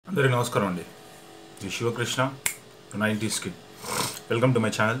అందరికీ నమస్కారం అండి. ఇది Sivakrishna 90s kid. Welcome to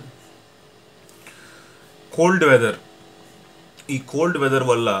my channel. Cold weather. ఈ కోల్డ్ వెదర్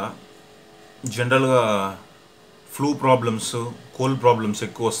వల్ల జనరల్గా ఫ్లూ ప్రాబ్లమ్స్, కోల్డ్ ప్రాబ్లమ్స్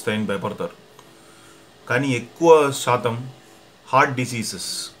ఎక్కువ వస్తాయని భయపడతారు. కానీ ఎక్కువ శాతం heart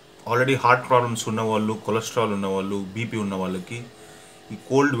diseases, already heart problems ఉన్నవాళ్ళు, కొలెస్ట్రాల్ ఉన్నవాళ్ళు, బీపీ ఉన్న వాళ్ళకి ఈ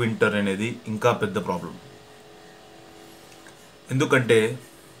కోల్డ్ వింటర్ అనేది ఇంకా పెద్ద ప్రాబ్లం. ఎందుకంటే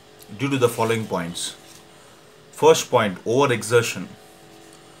due to the following points. First point, over exertion.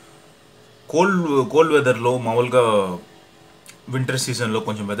 Cold వెదర్లో మామూలుగా వింటర్ సీజన్లో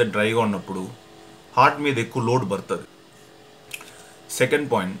కొంచెం వెదర్ డ్రైగా ఉన్నప్పుడు హార్ట్ మీద ఎక్కువ లోడ్ పడుతుంది. Second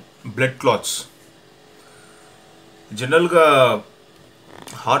point, blood clots. జనరల్గా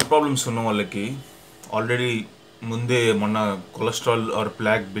హార్ట్ ప్రాబ్లమ్స్ ఉన్న వాళ్ళకి ఆల్రెడీ ముందే మొన్న కొలెస్ట్రాల్ ఆర్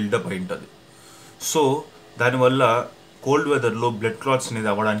ప్లాక్ బిల్డప్ అయి ఉంటుంది. సో దానివల్ల కోల్డ్ వెదర్లో బ్లడ్ క్లాట్స్ అనేది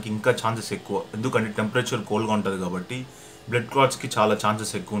అవ్వడానికి ఇంకా ఛాన్సెస్ ఎక్కువ. ఎందుకంటే టెంపరేచర్ కోల్డ్గా ఉంటుంది కాబట్టి బ్లడ్ క్లాట్స్కి చాలా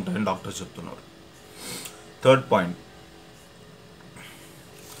ఛాన్సెస్ ఎక్కువ ఉంటాయని డాక్టర్స్ చెప్తున్నారు. Third point,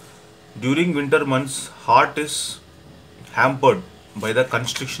 during winter months heart is hampered by the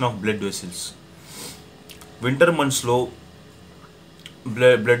constriction of blood vessels. Winter మంత్స్లో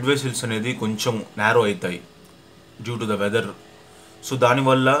బ్లడ్ వెసిల్స్ అనేది కొంచెం నేరో అవుతాయి due to the weather. So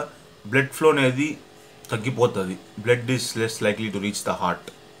దానివల్ల బ్లడ్ ఫ్లో అనేది తగ్గిపోతుంది. Blood is less likely to reach the heart.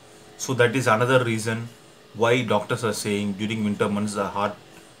 So that is another reason why doctors are saying during winter months the heart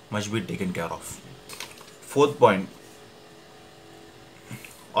must be taken care of. Fourth point,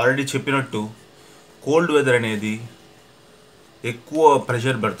 already చెప్పినట్టు cold weather అనేది ఎక్కువ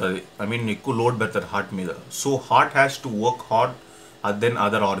pressure పెడుతుంది, ఎక్కువ load పెడుతుంది heart మీద. So heart has to work hard then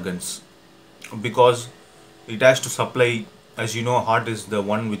other organs because it has to supply. As you know, heart is the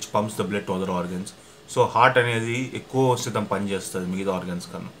one which pumps the blood to other organs. So heart అనేది ఎక్కువ శాతం పనిచేస్తుంది మిగతా organs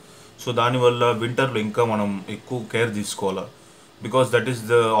కన్నా. So దానివల్ల వింటర్లో ఇంకా మనం ఎక్కువ కేర్ తీసుకోవాలి because that is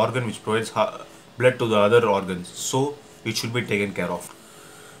the organ which provides blood to the other organs. So it should be taken care of.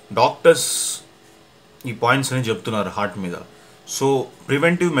 Doctors ఈ పాయింట్స్ అని చెప్తున్నారు హార్ట్ మీద. సో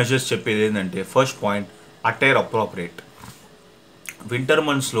ప్రివెంటివ్ మెజర్స్ చెప్పేది ఏంటంటే, first point, attire appropriate. Winter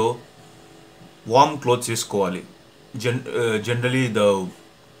మంత్స్లో warm clothes వేసుకోవాలి. Generally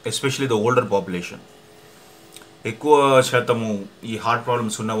especially the older population. ఎక్కువ శాతము ఈ హార్ట్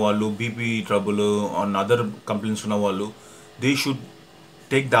ప్రాబ్లమ్స్ ఉన్నవాళ్ళు, BP trouble and other complaints ఉన్నవాళ్ళు, they should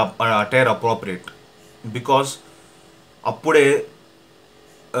take the attire appropriate because అప్పుడే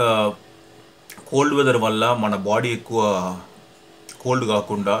కోల్డ్ వెదర్ వల్ల మన బాడీ ఎక్కువ కోల్డ్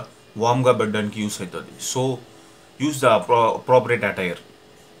కాకుండా వామ్గా పెట్టడానికి యూస్ అవుతుంది. So use the appropriate attire.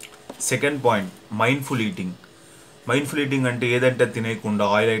 Second point, mindful eating. Mindful eating అంటే ఏదంటే తినేయకుండా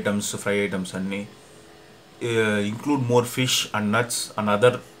ఆయిల్ ఐటమ్స్, ఫ్రై ఐటమ్స్ అన్నీ include more fish and nuts and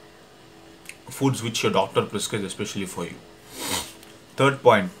other foods which your doctor prescribes especially for you. Third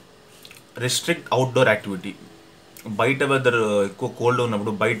point, restrict outdoor activity. బయట weather ఎక్కువ cold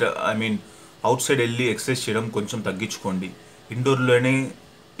ఉన్నప్పుడు బయట out side వెళ్ళి exercise చేయడం కొంచెం తగ్గించుకోండి. ఇండోర్లోనే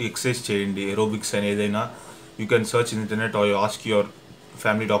ఎక్సర్సైజ్ చేయండి. ఏరోబిక్స్ అని ఏదైనా you can search in internet are you ask your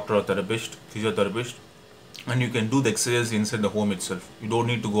family doctor are therapist, physiotherapist, and you can do the exercise inside the home itself. You don't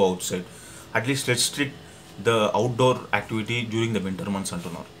need to go outside. At least restrict the outdoor activity during the winter months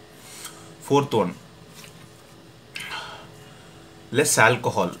antunar. Fourth one, less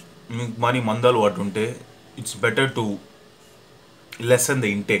alcohol. Mani mandalu vatunte it's better to lessen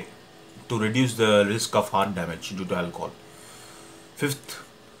the intake to reduce the risk of heart damage due to alcohol. Fifth,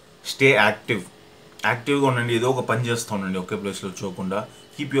 stay active. యాక్టివ్గా ఉండండి. ఏదో ఒక పని చేస్తూ ఉండండి ఒకే ప్లేస్లో చూడకుండా.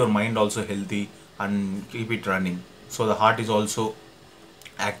 Keep your mind also healthy and keep it running so the heart is also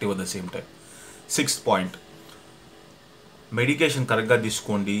active at the same time. Sixth point, medication correctly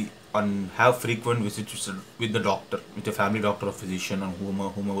తీసుకోండి and have frequent visits with the doctor, with a family doctor or physician or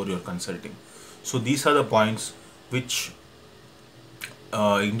whomever you are consulting. So these are the points which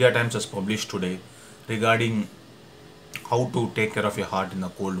India Times has published today regarding how to take care of your heart in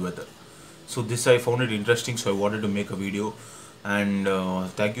the cold weather. So this I found it interesting, so I wanted to make a video. And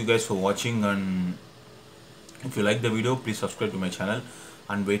thank you guys for watching, and if you like the video, please subscribe to my channel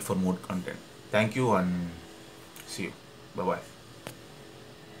and wait for more content. Thank you and see you. Bye bye.